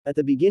At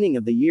the beginning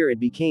of the year it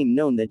became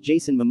known that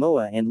Jason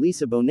Momoa and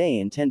Lisa Bonet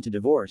intend to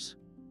divorce.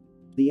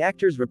 The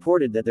actors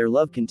reported that their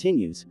love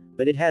continues,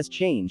 but it has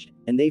changed,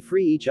 and they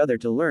free each other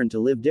to learn to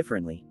live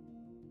differently.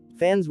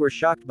 Fans were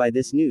shocked by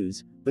this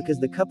news, because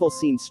the couple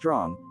seemed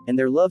strong, and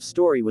their love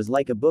story was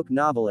like a book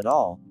novel at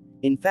all.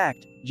 In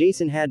fact,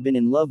 Jason had been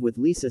in love with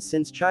Lisa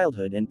since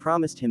childhood and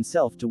promised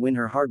himself to win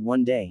her heart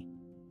one day.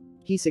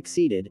 He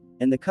succeeded,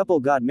 and the couple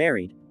got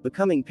married,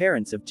 becoming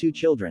parents of 2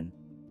 children.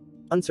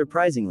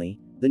 Unsurprisingly,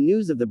 the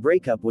news of the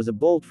breakup was a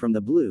bolt from the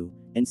blue,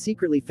 and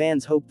secretly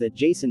fans hoped that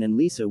Jason and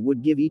Lisa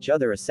would give each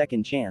other a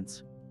second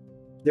chance.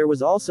 There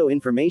was also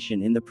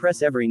information in the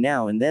press every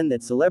now and then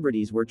that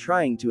celebrities were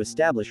trying to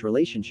establish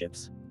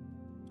relationships.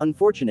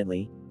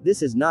 Unfortunately,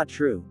 this is not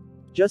true.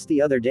 Just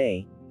the other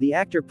day, the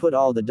actor put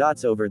all the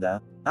dots over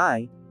the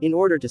I, in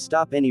order to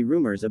stop any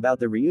rumors about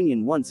the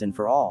reunion once and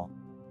for all.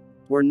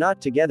 We're not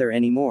together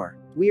anymore.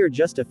 We are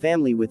just a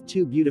family with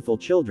 2 beautiful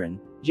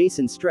children,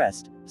 Jason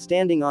stressed,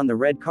 standing on the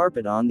red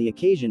carpet on the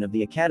occasion of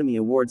the Academy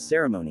Awards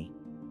ceremony.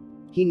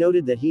 He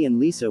noted that he and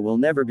Lisa will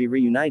never be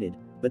reunited,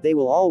 but they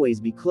will always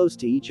be close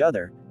to each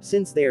other,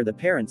 since they are the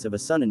parents of a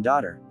son and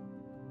daughter.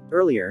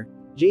 Earlier,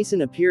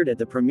 Jason appeared at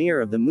the premiere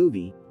of the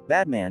movie,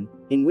 Batman,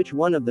 in which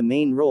one of the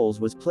main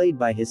roles was played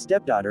by his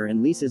stepdaughter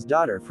and Lisa's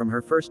daughter from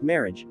her first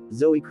marriage,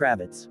 Zoe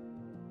Kravitz.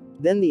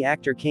 Then the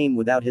actor came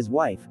without his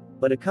wife,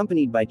 but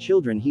accompanied by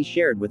children he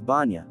shared with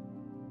Banya.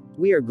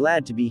 We are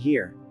glad to be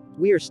here.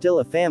 We are still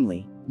a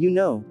family, you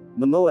know,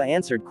 Momoa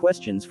answered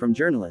questions from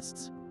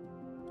journalists.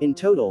 In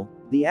total,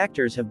 the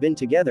actors have been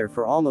together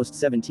for almost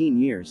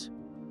 17 years.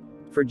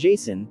 For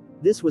Jason,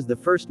 this was the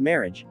first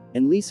marriage,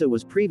 and Lisa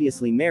was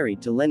previously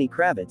married to Lenny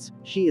Kravitz.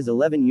 She is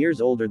 11 years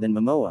older than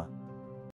Momoa.